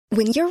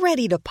When you're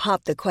ready to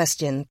pop the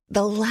question,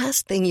 the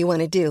last thing you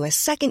want to do is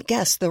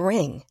second-guess the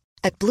ring.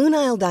 At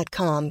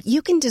BlueNile.com,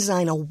 you can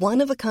design a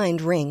one-of-a-kind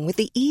ring with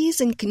the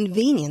ease and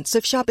convenience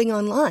of shopping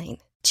online.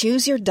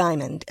 Choose your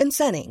diamond and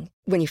setting.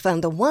 When you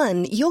find the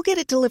one, you'll get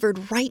it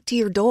delivered right to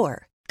your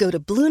door. Go to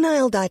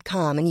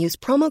BlueNile.com and use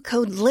promo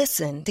code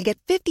LISTEN to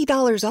get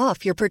 $50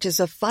 off your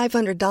purchase of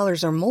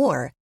 $500 or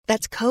more.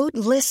 That's code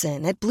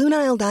LISTEN at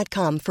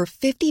BlueNile.com for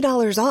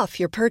 $50 off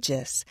your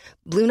purchase.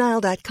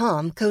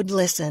 BlueNile.com, code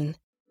LISTEN.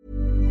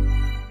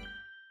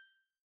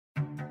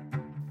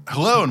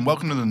 Hello and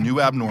welcome to the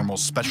New Abnormal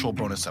special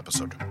bonus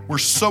episode. We're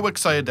so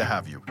excited to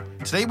have you.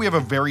 Today we have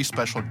a very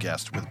special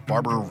guest with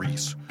Barbara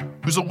Reese,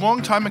 who's a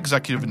longtime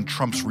executive in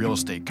Trump's real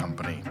estate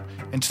company.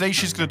 And today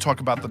she's going to talk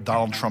about the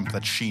Donald Trump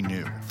that she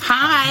knew.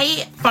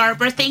 Hi,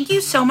 Barbara. Thank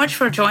you so much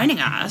for joining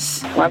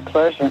us. My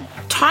pleasure.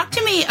 Talk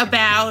to me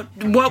about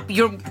what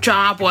your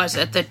job was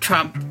at the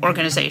Trump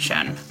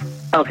organization.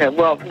 Okay,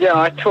 well, yeah,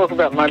 I talk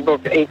about my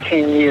book,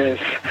 18 Years.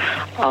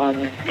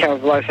 Kind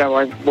of like how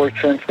I worked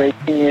for him for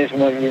 18 years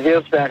and what it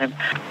reveals about him.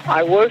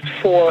 I worked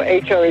for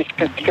HRH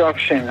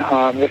Construction,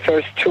 the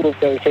first two of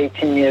those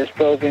 18 years,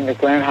 building the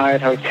Grand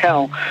Hyatt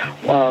Hotel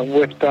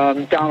with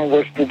Donald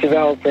was the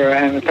developer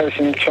and the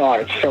person in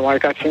charge. So I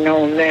got to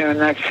know him there, and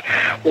that's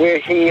where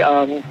he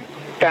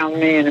found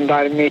me and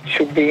invited me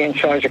to be in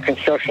charge of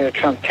construction of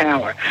Trump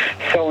Tower.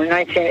 So in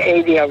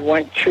 1980, I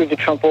went to the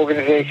Trump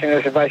organization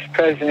as a vice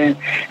president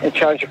in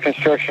charge of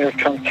construction of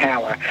Trump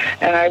Tower.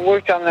 And I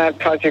worked on that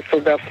project for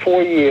about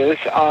 4 years,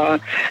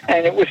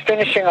 and it was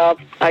finishing up.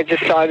 I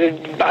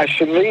decided I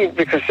should leave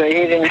because he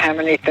didn't have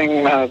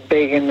anything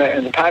big in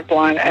the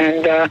pipeline,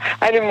 and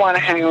I didn't want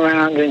to hang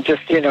around and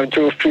just,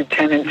 do a few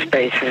tenant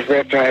spaces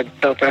after I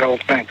had built that whole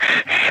thing.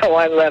 So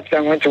I left.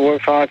 I went to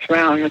work for Arts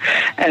Mountain,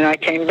 and I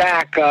came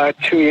back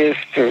 2 years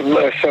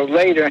or so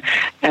later,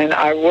 and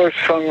I worked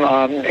from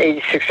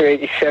 86 or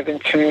 87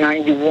 to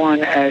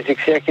 91 as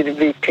executive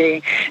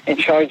VP in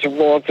charge of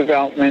wall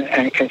development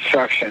and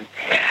construction.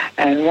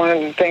 And one of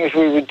the things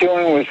we were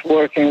doing was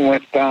working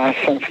with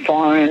some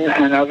foreign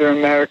and other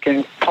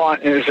American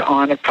partners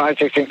on a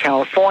project in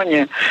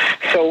California.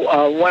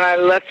 So when I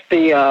left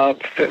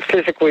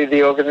physically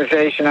the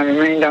organization, I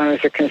remained on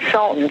as a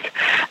consultant,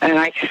 and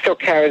I still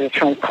carried a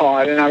Trump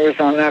card, and I was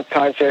on that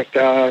project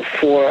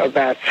for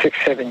about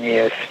 6-7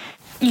 years.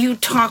 You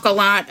talk a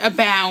lot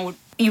about,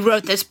 you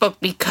wrote this book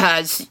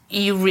because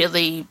you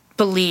really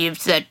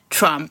believed that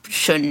Trump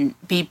shouldn't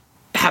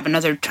have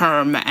another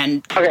term.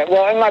 And okay,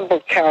 well, in my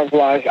book, Terror of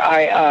Lies,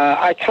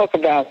 I talk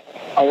about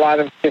a lot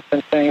of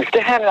different things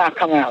that have not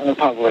come out in the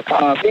public.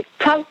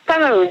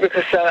 Primarily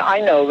because I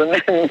know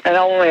them, and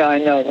only I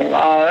know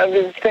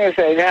them. Things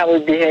that how we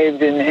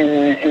behaved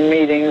in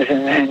meetings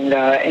and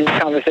in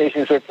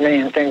conversations with me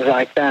and things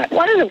like that.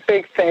 One of the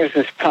big things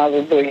is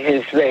probably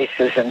his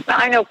racism.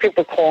 I know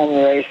people call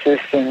him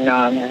racist,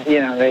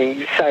 and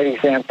they cite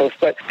examples,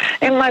 but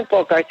in my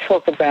book I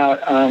talk about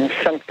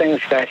some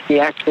things that he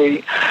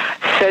actually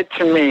said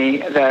to me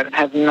that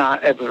have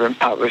not ever been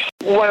published.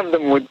 One of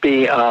them would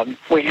be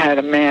we had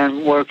a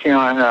man working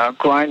on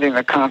grinding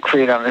the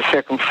concrete on the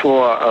second floor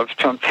of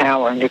Trump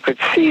Tower, and you could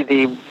see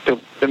the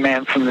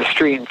man from the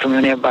street and from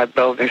the nearby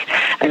buildings,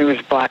 and he was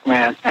a black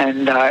man.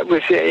 And it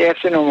was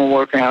after normal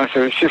working hours,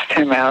 so it was just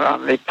him out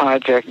on the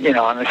project,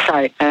 on the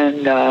site.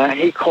 And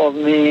he called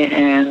me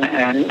in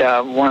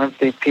and one of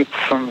the people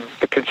from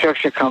the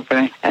construction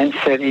company and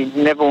said he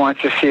never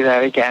wants to see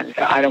that again.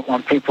 I don't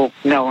want people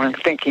knowing,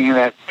 thinking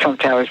that Trump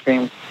Tower is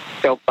being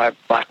built by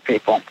black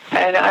people.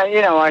 And,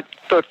 I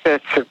thought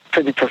that's a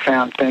pretty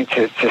profound thing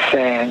to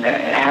say and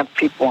have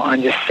people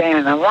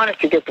understand. I wanted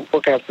to get the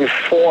book out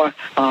before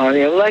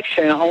the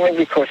election only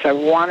because I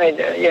wanted,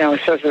 as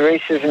far as the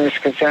racism is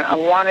concerned, I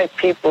wanted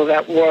people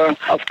that were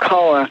of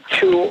color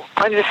to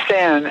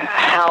understand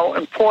how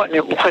important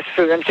it was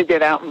for them to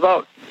get out and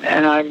vote.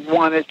 And I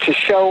wanted to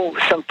show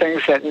some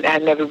things that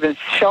had never been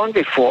shown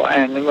before.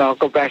 And I'll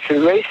go back to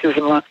the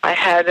racism. I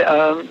had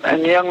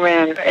a young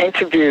man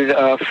interviewed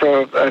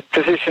for a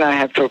position I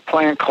had for a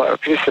plan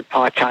clerk, just a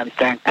part-time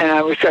thing. And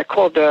I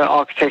called the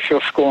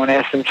architectural school and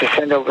asked them to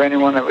send over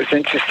anyone that was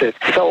interested.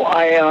 So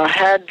I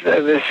had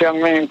this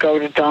young man go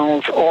to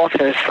Donald's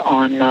office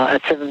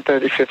at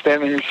 735th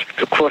Avenue,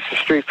 across the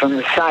street from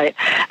the site.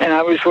 And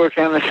I was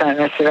working on the site,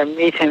 and I said I'd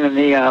meet him in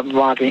the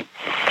lobby.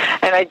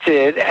 And I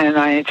did, and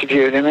I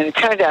interviewed him. And it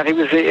turned out he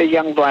was a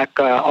young black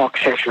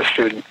architectural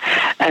student.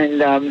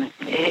 And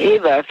he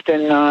left,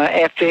 and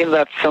after he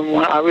left,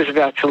 I was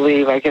about to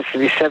leave. I guess the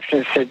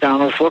receptionist said,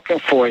 Donald's looking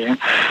for you.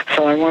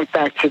 So I went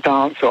back to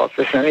Donald's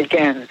office, and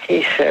again,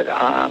 he said,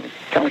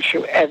 don't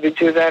you ever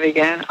do that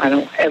again. I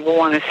don't ever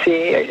want to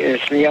see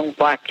this young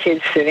black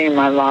kid sitting in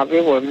my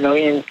lobby where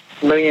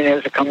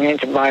millionaires are coming in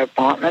to buy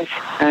apartments.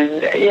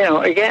 And,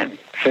 again,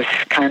 this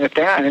kind of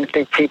thing I didn't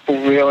think people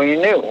really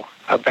knew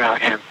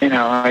about him.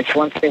 It's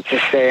one thing to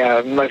say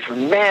a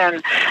Muslim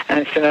man, and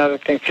it's another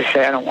thing to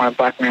say I don't want a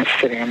black man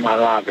sitting in my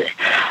lobby.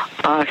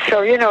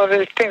 So,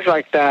 there's things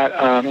like that,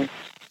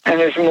 and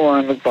there's more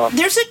in the book.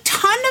 There's a ton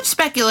ton of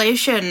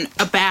speculation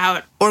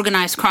about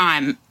organized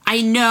crime.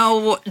 I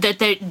know that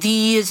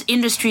these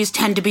industries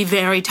tend to be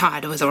very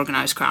tied with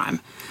organized crime.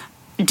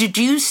 Did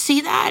you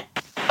see that?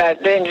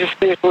 The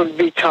industries would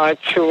be tied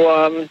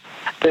to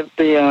the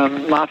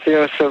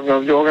mafioso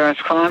of the organized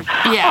crime.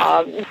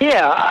 Yeah.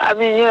 I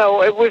mean,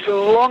 it was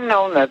long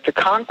known that the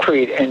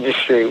concrete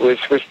industry was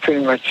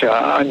pretty much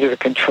under the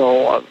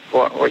control of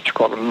what you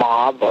call the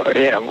mob or,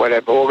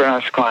 whatever,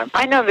 organized crime.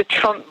 I know that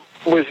Trump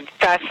was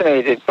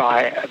fascinated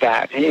by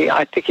that.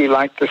 I think he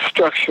liked the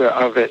structure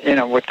of it,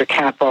 with the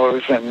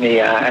capos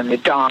and the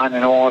Don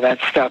and all that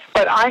stuff.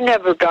 But I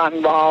never got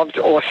involved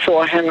or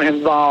saw him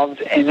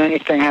involved in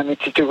anything having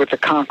to do with the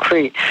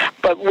concrete.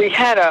 But we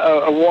had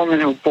a woman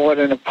who bought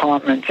an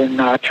apartment in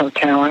Trump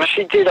Tower, and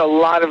she did a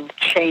lot of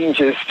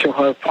changes to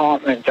her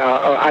apartment.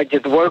 I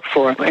did the work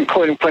for her,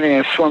 including putting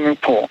in a swimming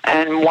pool.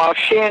 And while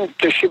she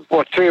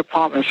bought 3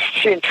 apartments,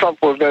 she and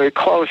Trump were very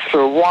close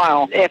for a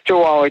while. After a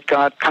while, it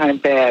got kind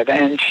of bad.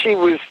 And she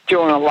was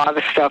doing a lot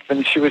of stuff,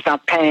 and she was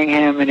not paying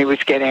him, and he was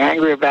getting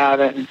angry about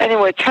it. And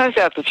anyway, it turns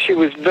out that she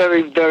was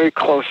very, very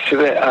close to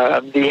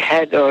the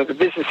head or the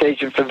business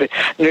agent for the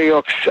New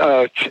York's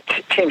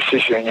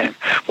Teamsters Union,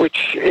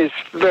 which is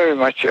very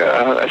much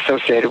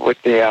associated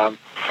with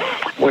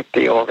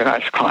the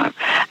organized crime.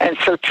 And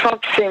so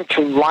Trump seemed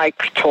to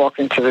like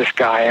talking to this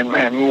guy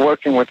and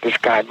working with this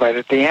guy, but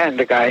at the end,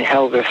 the guy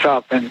held us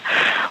up, and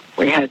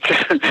we had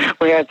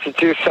to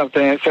do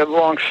something. It's a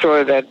long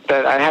story that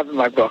I have in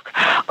my book,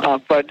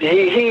 but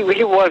he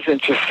was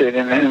interested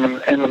in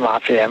the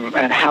mafia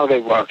and how they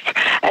worked.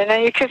 And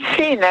then you can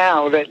see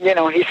now that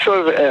he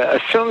sort of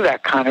assumed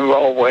that kind of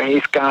role where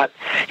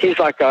he's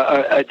like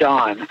a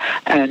don,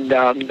 and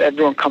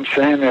everyone comes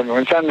to him,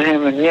 everyone's under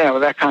him, and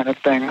that kind of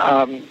thing.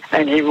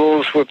 And he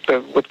rules with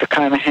the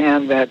kind of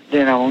hand that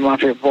a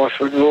mafia boss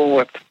would rule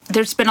with.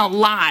 There's been a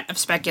lot of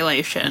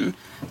speculation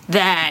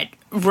that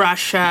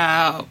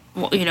Russia,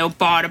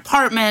 bought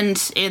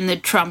apartments in the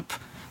Trump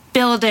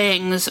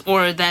buildings,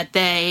 or that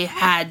they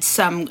had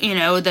some,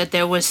 that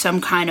there was some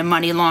kind of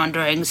money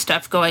laundering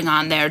stuff going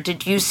on there.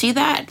 Did you see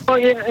that? Oh,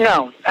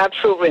 no,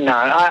 absolutely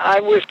not. I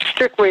was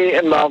strictly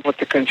involved with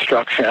the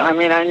construction. I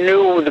mean, I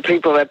knew the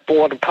people that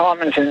bought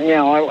apartments, and,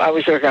 I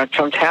was working on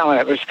Trump Tower.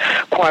 It was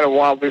quite a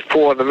while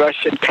before the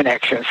Russian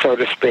connection, so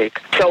to speak.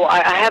 So I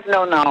have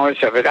no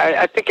knowledge of it.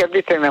 I think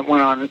everything that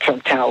went on in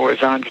Trump Tower was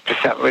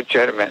 100%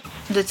 legitimate.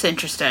 That's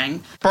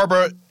interesting.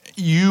 Barbara,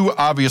 you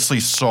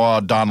obviously saw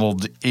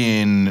Donald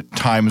in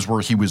times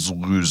where he was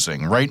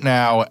losing. Right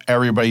now,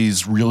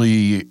 everybody's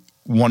really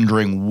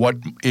wondering what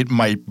it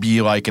might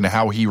be like and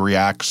how he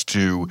reacts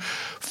to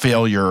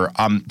failure.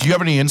 Do you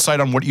have any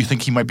insight on what you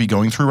think he might be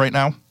going through right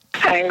now?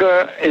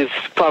 Anger is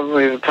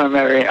probably the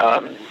primary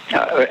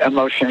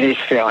emotion he's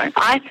feeling.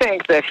 I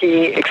think that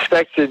he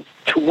expected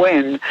to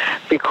win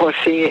because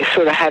he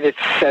sort of had it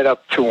set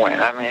up to win.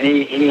 I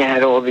mean, he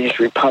had all these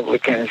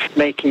Republicans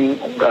making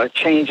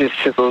changes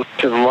to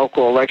the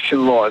local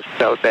election laws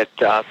so that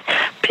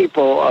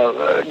people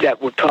that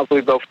would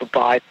probably vote for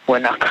Biden were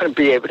not going to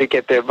be able to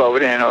get their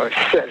vote in or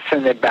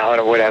send their ballot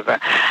or whatever.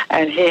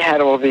 And he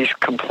had all these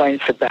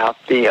complaints about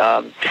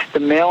the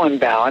mail-in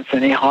ballots,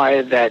 and he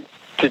hired that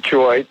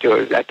Detroit,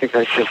 or I think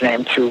that's his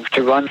name, to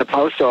run the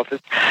post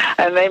office.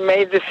 And they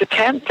made this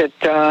attempt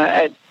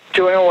at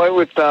doing away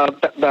with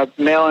the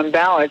mail-in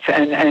ballots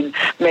and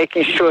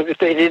making sure that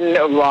they didn't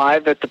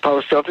arrive at the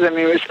post office. I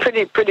mean, it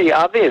was pretty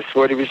obvious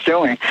what he was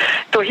doing.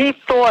 So he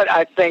thought,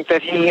 I think,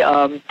 that he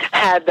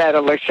had that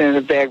election in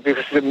the bag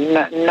because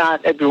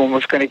not everyone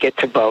was going to get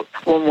to vote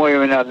one way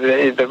or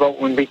another. The vote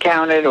wouldn't be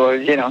counted, or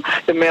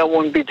the mail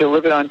wouldn't be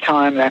delivered on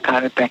time, that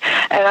kind of thing.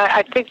 And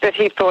I think that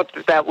he thought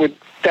that would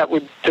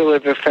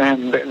deliver for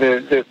him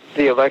the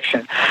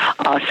election.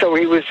 So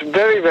he was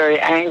very, very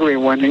angry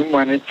when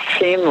it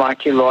seemed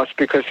like he lost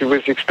because he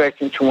was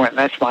expecting to win.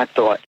 That's my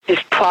thought.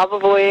 He's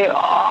probably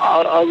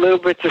a little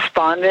bit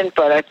despondent,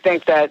 but I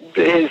think that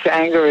his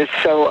anger is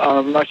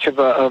so much of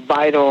a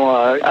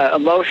vital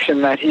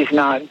emotion that he's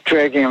not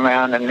dragging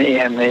around in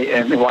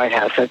the White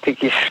House. I think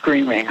he's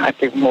screaming. I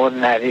think more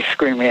than that, he's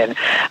screaming.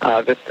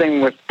 And the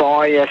thing with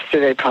Barr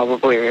yesterday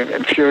probably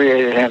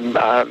infuriated him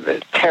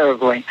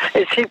terribly.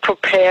 Is he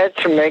prepared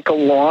to make a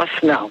loss?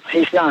 No,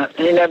 he's not.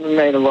 He never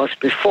made a loss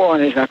before,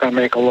 and he's not going to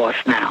make a loss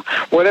now.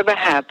 Whatever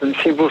happens,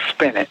 he will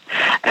spin it.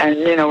 And,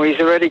 he's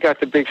already got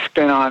the big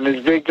spin on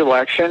his big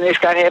election. He's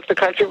got half the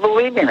country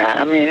believing that.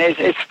 I mean,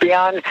 it's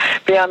beyond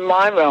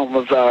my realm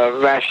of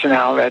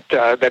rationale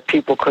that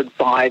people could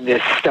buy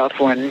this stuff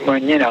when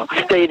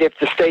state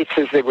after state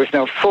says there was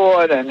no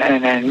fraud,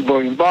 and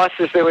William Barr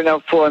says there was no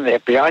fraud, and the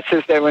FBI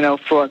says there was no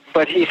fraud.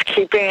 But he's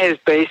keeping his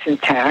base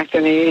intact,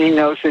 and he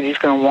knows that he's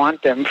going to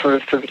want them for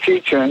the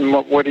future, and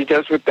what he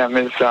does with them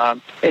is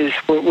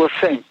we'll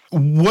see.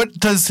 what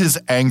does his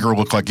anger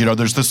look like?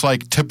 There's this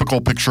like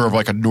typical picture of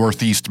like a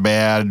Northeast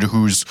man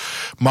who's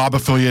mob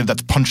affiliated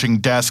that's punching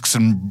desks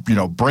and,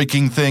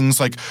 breaking things.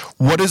 Like,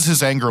 what does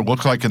his anger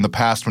look like in the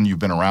past when you've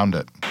been around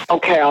it?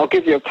 Okay, I'll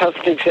give you a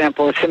perfect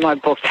example. It's in my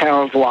book,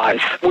 Tower of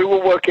Lies. We were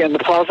working in the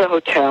Plaza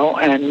Hotel,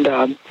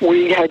 and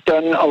we had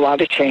done a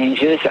lot of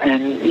changes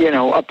and,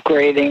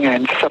 upgrading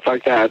and stuff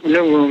like that.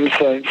 New rooms,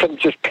 some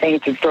just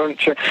painted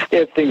furniture,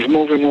 things,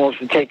 moving walls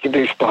to take your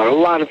new spot, a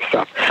lot of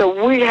stuff. So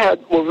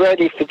were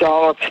ready for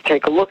Dollar to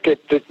take a look at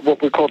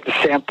what we call the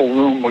sample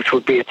room, which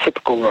would be a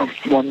typical room,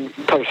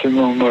 one-person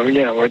room or,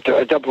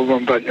 a double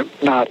room, but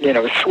not,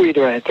 a suite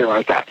or anything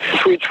like that.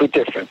 Suites were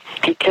different.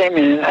 He came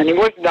in, and he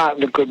was not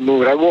in a good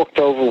mood. I walked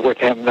over with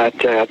him that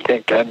day, I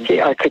think, and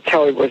I could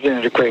tell he wasn't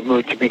in a great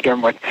mood to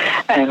begin with.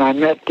 And I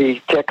met the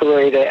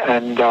decorator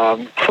and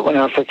someone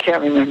else, I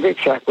can't remember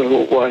exactly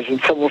who it was, and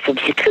someone from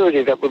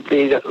security that would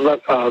be that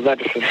let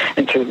us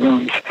into the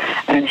rooms.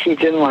 And he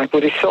didn't like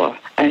what he saw.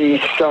 And he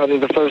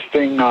started, the first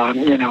thing,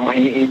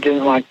 he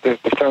didn't like the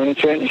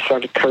furniture, and he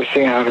started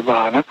cursing out of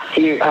honor.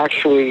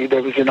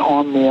 There was an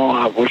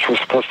armoire which was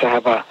supposed to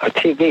have a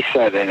TV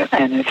set in it.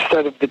 And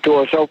instead of the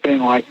doors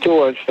opening like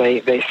doors,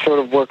 they sort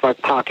of worked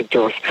like pocket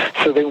doors.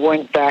 So they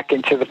went back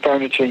into the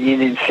furniture, and you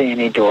didn't see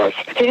any doors.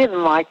 He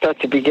didn't like that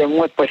to begin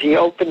with, but he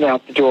opened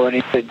out the door, and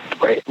he said,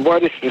 "Wait,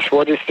 what is this?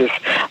 What is this?"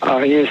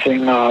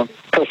 Using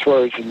curse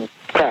words and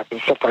crap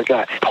and stuff like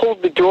that.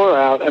 Pulled the door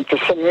out, and for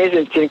some reason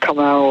it didn't come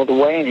out all the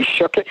way, and he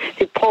shook it.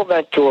 He pulled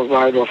that door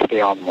right off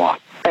the armoire.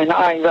 And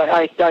I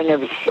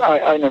never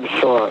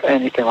saw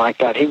anything like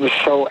that. He was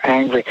so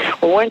angry.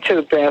 We went to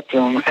the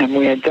bathroom, and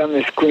we had done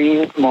this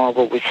green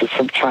marble, which was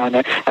from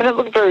China, and it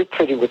looked very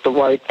pretty with the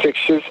white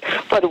fixtures,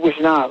 but it was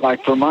not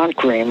like Vermont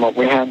green, what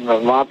we had in the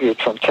lobby at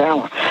Trump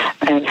Tower.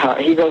 And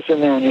he goes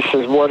in there, and he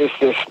says, "What is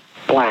this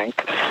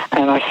blank?"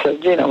 And I said,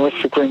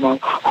 "Mr.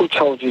 Greenwald, who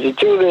told you to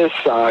do this?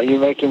 You're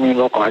making me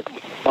look like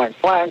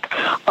blank,"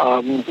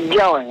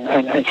 yelling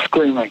and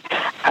screaming.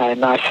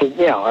 And I said,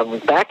 I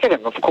went back at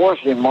him. Of course,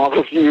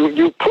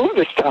 you proved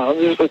this town.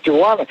 This is what you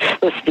wanted.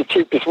 This is the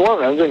cheapest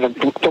one.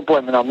 Don't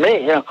blame it on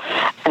me,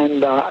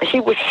 And he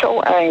was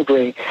so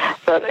angry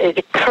that it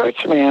occurred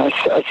to me,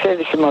 I say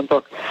this in my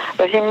book,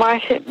 that he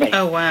might hit me.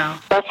 Oh, wow.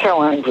 That's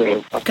how angry he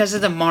was. Because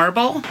of the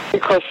marble?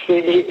 Because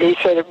he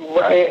said,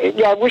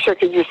 I wish I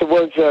could use the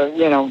words,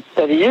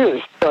 that he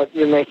used, but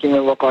you're making me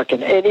look like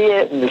an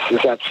idiot, and this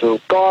is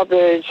absolute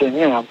garbage, and,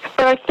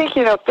 But I think,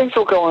 things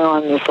were going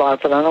on in his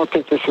life, and I don't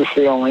think this was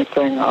the only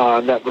thing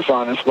that was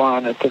on his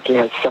mind. I think he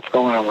had stuff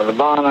going on with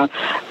Ivana,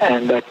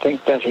 and I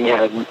think that he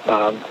had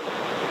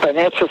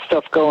financial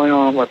stuff going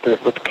on with the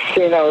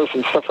casinos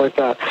and stuff like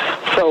that.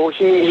 So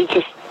he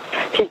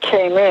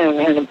came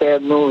in a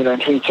bad mood,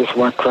 and he just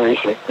went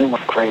crazy. He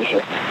went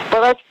crazy.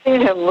 But I've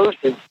seen him lose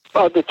it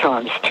other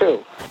times,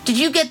 too. Did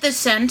you get the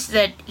sense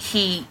that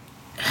he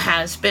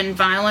has been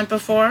violent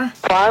before?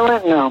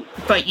 Violent? No.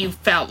 But you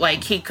felt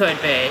like he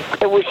could be?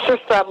 It was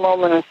just that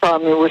moment in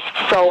time. He was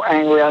so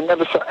angry. I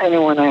never saw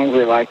anyone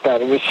angry like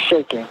that. It was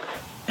shaking.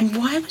 And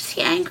why was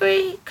he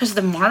angry? Because of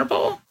the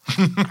marble?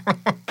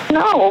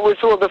 No, it was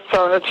all the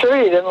furniture.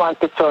 He didn't like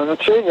the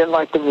furniture. He didn't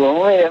like the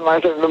room. He didn't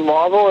like the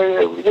marble.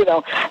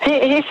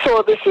 He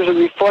saw this as a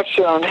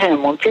reflection on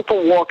him. When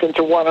people walk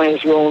into one of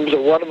his rooms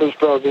or one of his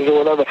brothers or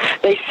whatever,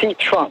 they see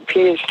Trump.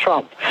 He is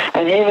Trump.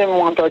 And he didn't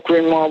want that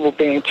green marble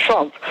being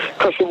Trump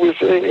because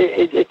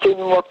it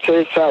didn't look to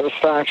his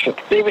satisfaction.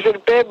 He was in a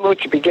bad mood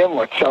to begin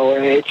with, so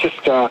it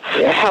just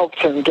helped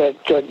him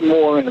get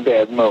more in a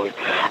bad mood.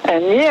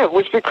 And, it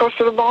was because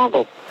of the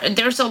marble.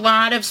 There's a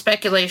lot of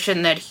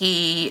speculation that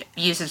he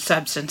uses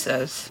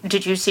substances.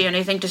 Did you see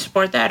anything to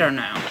support that or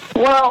no?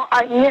 Well,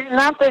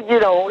 not that,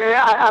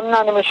 I'm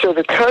not even sure it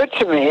occurred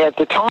to me at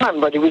the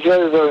time, but he was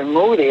very, very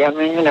moody. I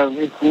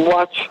mean, you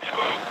watch.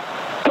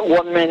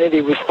 1 minute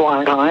he was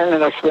flying high, and the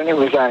next minute he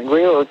was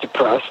angry or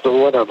depressed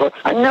or whatever.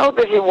 I know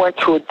that he went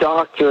to a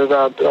doctor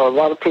that a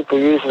lot of people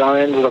use, and I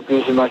ended up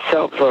using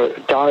myself for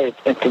diet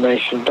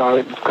information,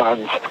 diet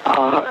guidance,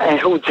 and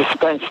who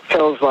dispensed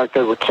pills like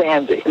they were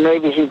candy.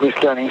 Maybe he was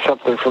getting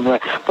something from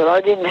that, but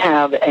I didn't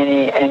have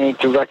any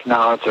direct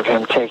knowledge of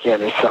him taking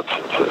any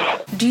substances.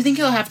 Do you think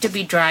he'll have to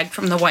be dragged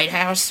from the White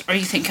House, or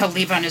you think he'll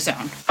leave on his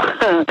own?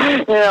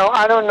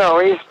 I don't know.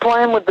 He's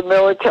playing with the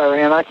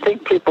military, and I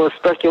think people are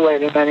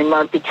speculating that he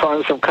might be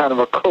trying some kind of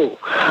a coup.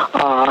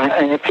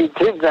 And if he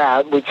did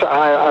that, which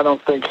I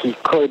don't think he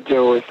could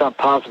do, it's not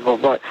possible,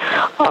 but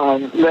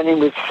then he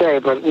would say,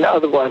 but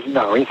otherwise,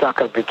 no, he's not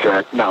going to be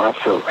dragged. No,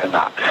 absolutely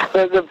not.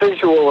 The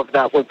visual of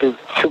that would be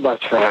too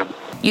much for him.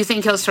 You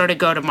think he'll sort of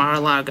go to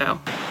Mar-a-Lago?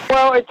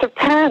 Well, it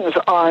depends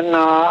on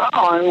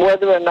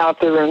whether or not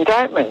there are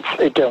indictments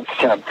against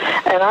him.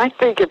 And I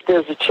think if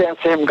there's a chance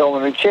of him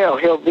going to jail,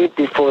 he'll leave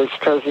before his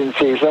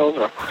presidency is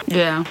over.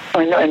 Yeah.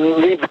 And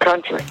leave the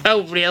country.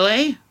 Oh,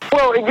 really?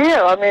 Well,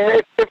 yeah. I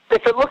mean, if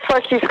it looks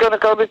like he's going to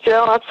go to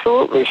jail,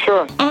 absolutely,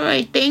 sure. All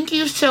right. Thank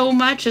you so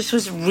much. This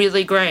was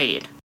really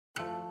great.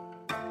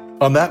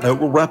 On that note,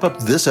 we'll wrap up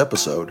this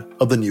episode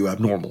of The New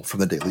Abnormal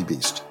from The Daily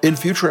Beast. In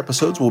future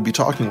episodes, we'll be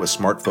talking with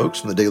smart folks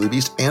from The Daily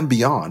Beast and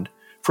beyond,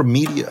 from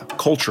media,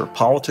 culture,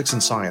 politics,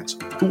 and science,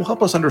 who will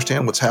help us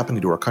understand what's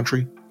happening to our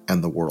country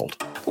and the world.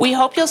 We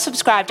hope you'll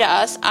subscribe to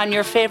us on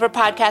your favorite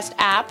podcast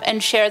app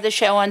and share the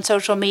show on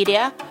social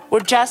media. We're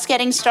just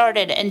getting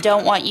started and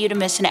don't want you to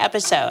miss an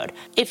episode.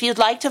 If you'd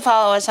like to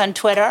follow us on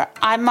Twitter,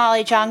 I'm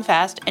Molly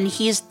Jongfast and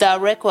he's the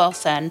Rick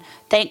Wilson.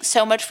 Thanks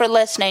so much for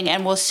listening,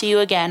 and we'll see you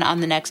again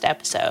on the next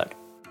episode.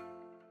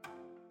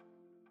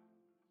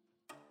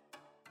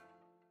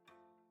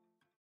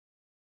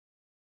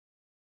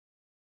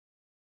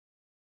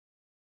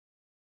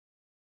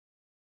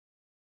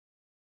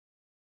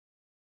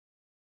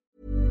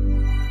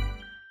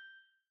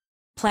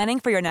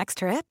 Planning for your next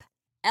trip?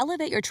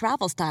 Elevate your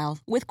travel style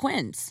with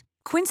Quince.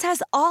 Quince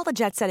has all the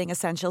jet-setting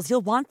essentials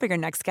you'll want for your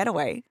next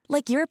getaway,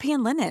 like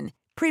European linen,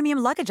 premium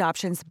luggage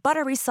options,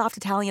 buttery soft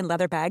Italian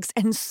leather bags,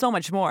 and so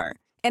much more.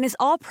 And is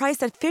all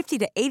priced at 50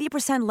 to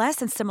 80% less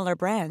than similar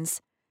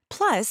brands.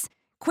 Plus,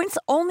 Quince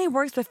only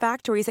works with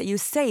factories that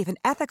use safe and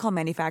ethical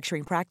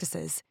manufacturing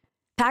practices.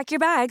 Pack your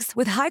bags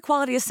with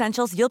high-quality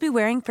essentials you'll be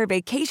wearing for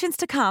vacations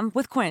to come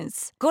with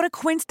Quince. Go to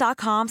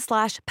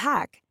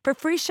quince.com/pack for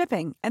free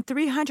shipping and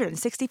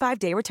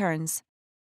 365-day returns.